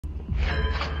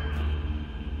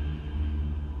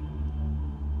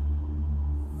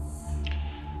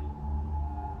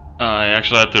I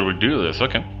actually have to redo this,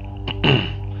 okay.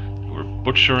 We're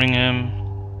butchering him.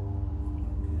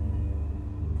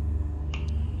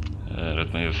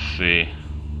 Let me just see.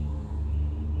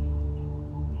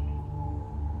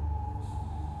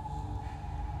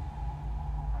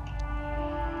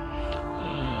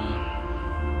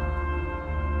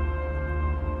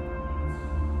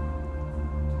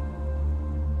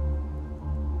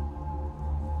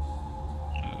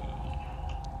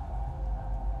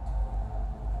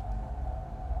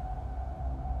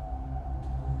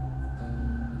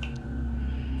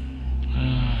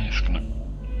 He's gonna...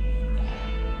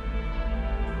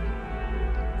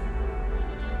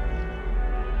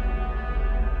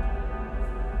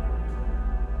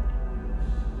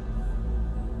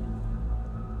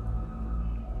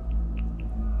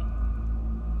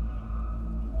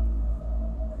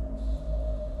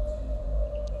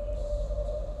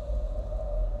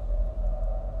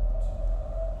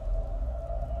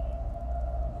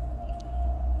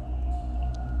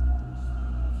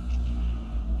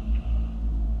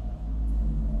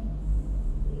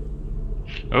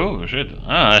 Oh shit,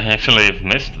 I actually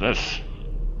missed this.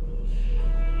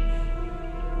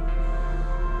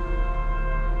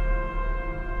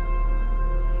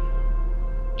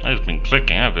 I've been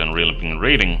clicking, I've been really been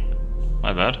reading.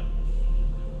 My bad.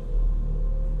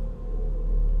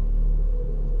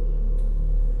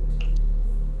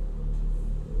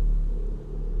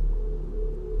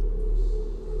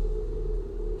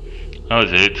 Oh,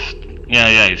 is it?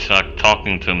 Yeah, he's like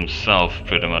talking to himself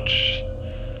pretty much.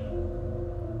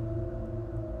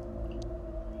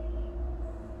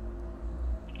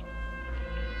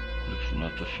 It's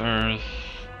not the first.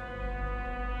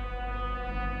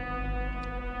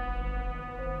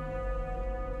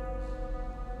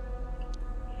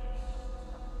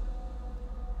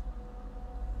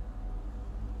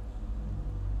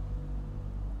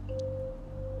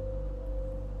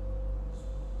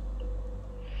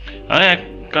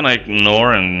 I'm gonna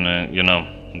ignore and you know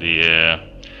the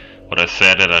what I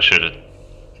said that I should have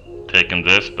taken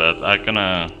this, but I'm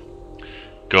gonna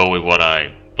go with what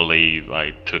I believe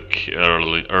I took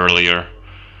earlier.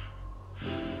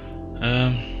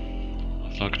 I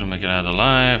was not gonna make it out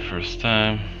alive first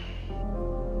time.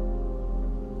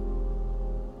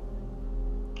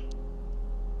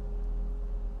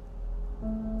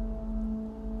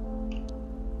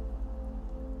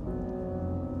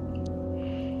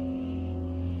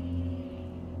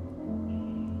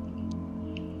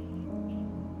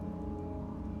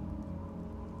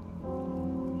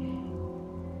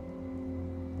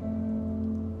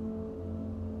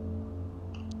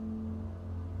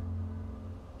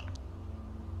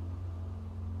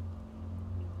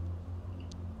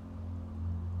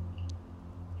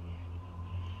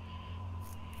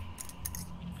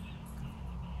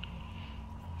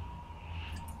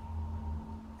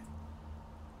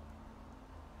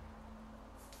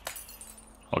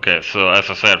 Okay, so as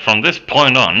I said, from this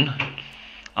point on,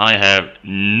 I have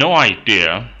no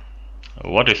idea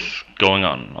what is going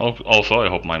on. Also, I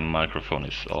hope my microphone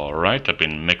is alright. I've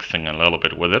been mixing a little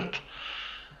bit with it.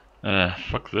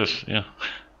 Fuck this, yeah.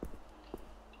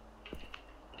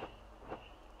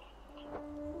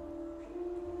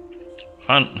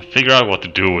 Can't figure out what to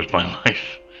do with my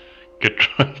life. Get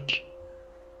drunk.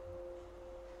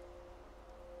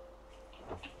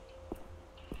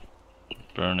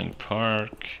 Burning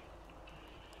Park.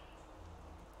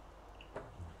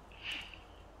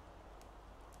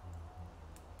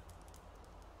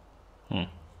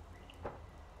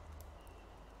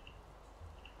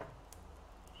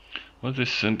 What do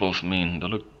these symbols mean? They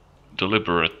look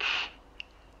deliberate,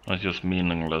 not just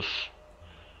meaningless.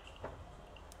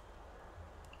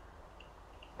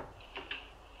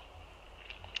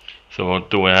 So what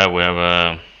do we have? We have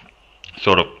a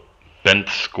sort of bent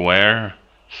square,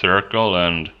 circle,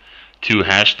 and two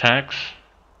hashtags.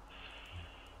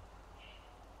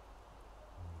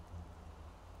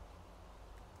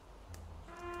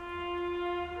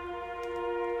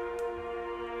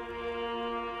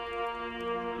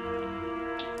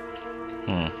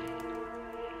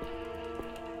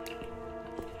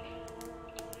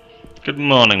 Good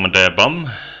morning, my dear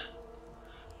bum.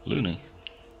 Looney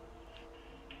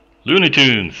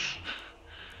Tunes.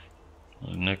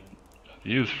 Neck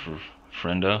views for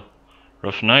friendo.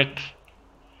 Rough night.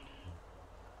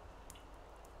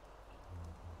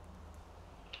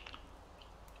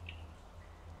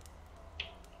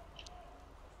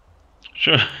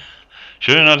 Sure.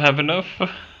 Should I not have enough?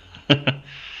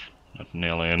 Not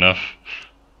nearly enough.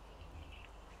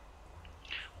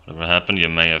 Whatever happened, you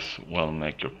may as well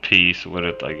make your peace with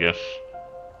it, I guess.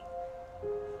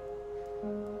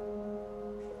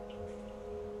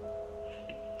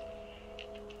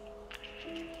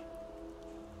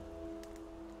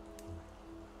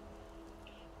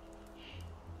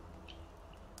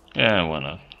 Yeah, why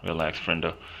not? Relax,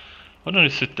 friendo. Why don't you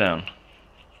sit down?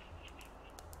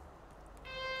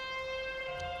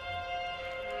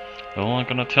 Oh, I'm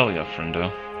gonna tell you,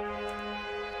 friendo.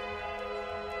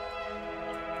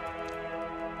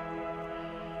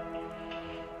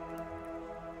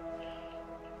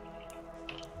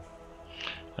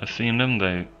 I've seen them.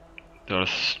 They are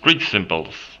street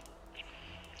symbols.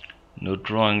 Not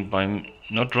drawn by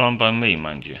me,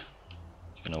 mind you.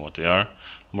 You know what they are,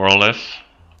 more or less.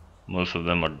 Most of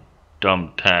them are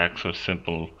dumb tags or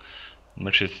simple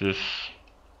messages.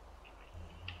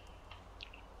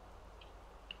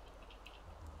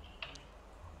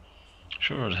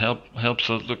 Sure, it helps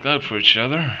us look out for each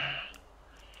other.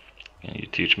 Can you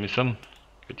teach me some?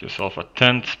 Get yourself a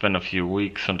tent, spend a few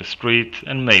weeks on the street,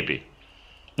 and maybe.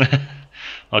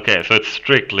 Okay, so it's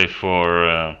strictly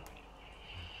for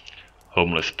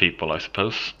homeless people, I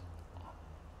suppose.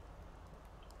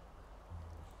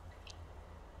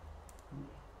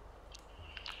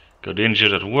 Got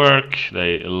injured at work,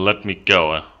 they let me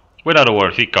go. Without a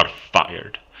word, he got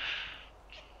fired.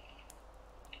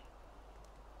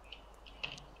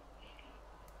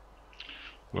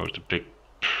 Worked a big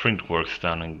print works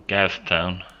down in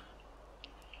Gastown.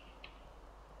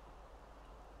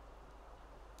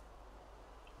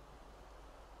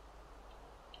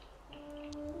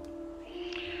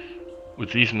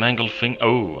 With these mangled things.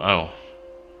 Oh.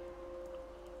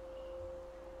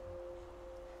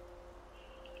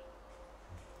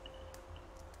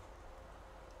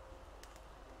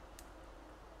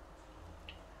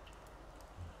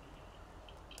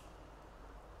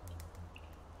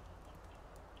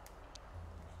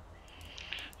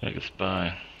 I guess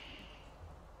bye.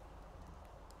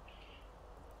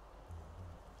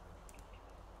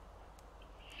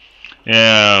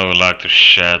 Yeah, I would like to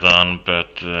shed on,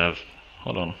 but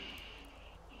hold on.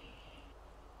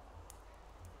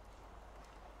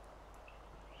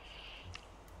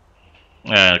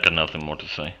 I got nothing more to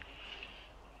say.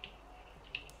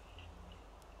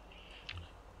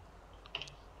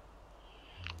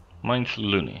 Mine's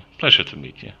Looney. Pleasure to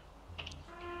meet you.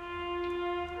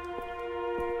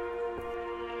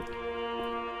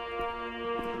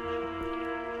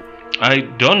 I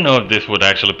don't know if this would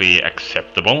actually be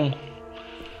acceptable.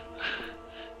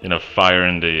 You know, fire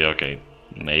in the... okay,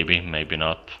 maybe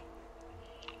not.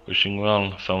 Wishing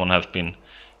well, someone has been...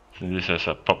 this as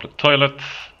a public toilet.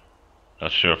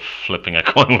 Not sure if flipping a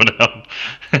coin would help.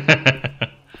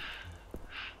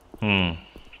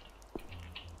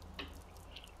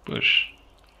 Bush.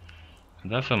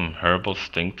 That's some herbal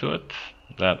sting to it.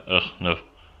 That... ugh, no.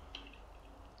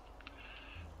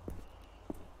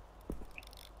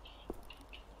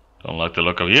 Don't like the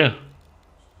look of you.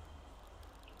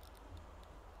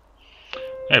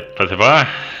 Hey, pussy boy.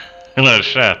 Another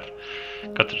shot.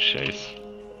 Cut to the chase.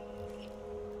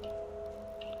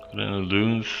 Got any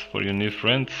loons for your new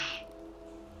friends?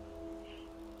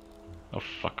 Oh,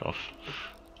 fuck off.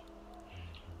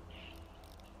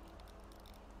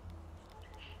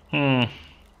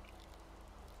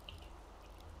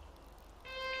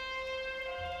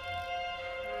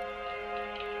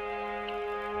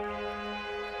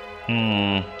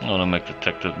 I wanna make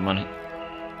detective money.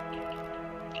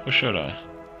 Or should I?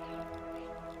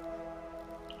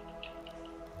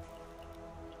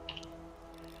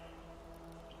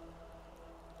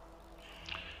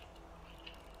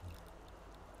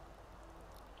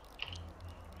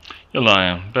 You're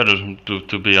lying. Better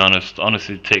to be honest.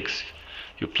 Honesty takes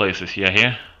you places. Yeah,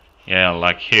 here? Yeah,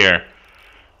 like here.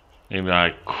 Maybe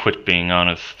I quit being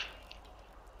honest.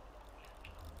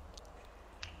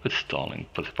 Quit stalling,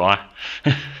 pussy boy.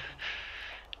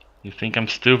 You think I'm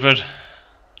stupid?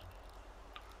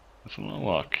 Let's not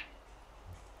walk.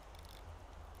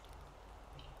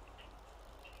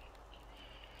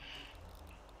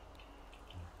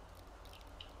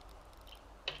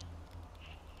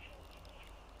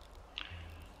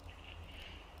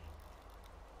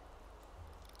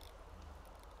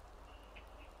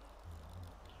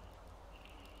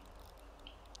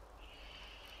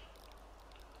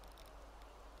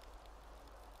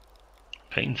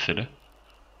 Pain City.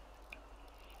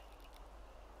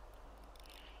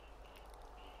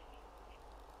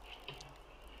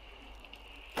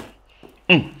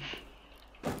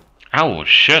 Ow,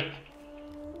 shit.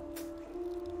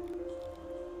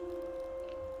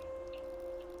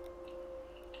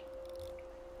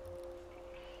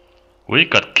 We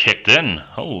got kicked in.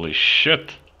 Holy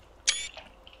shit.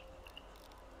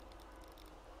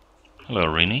 Hello,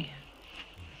 Rini.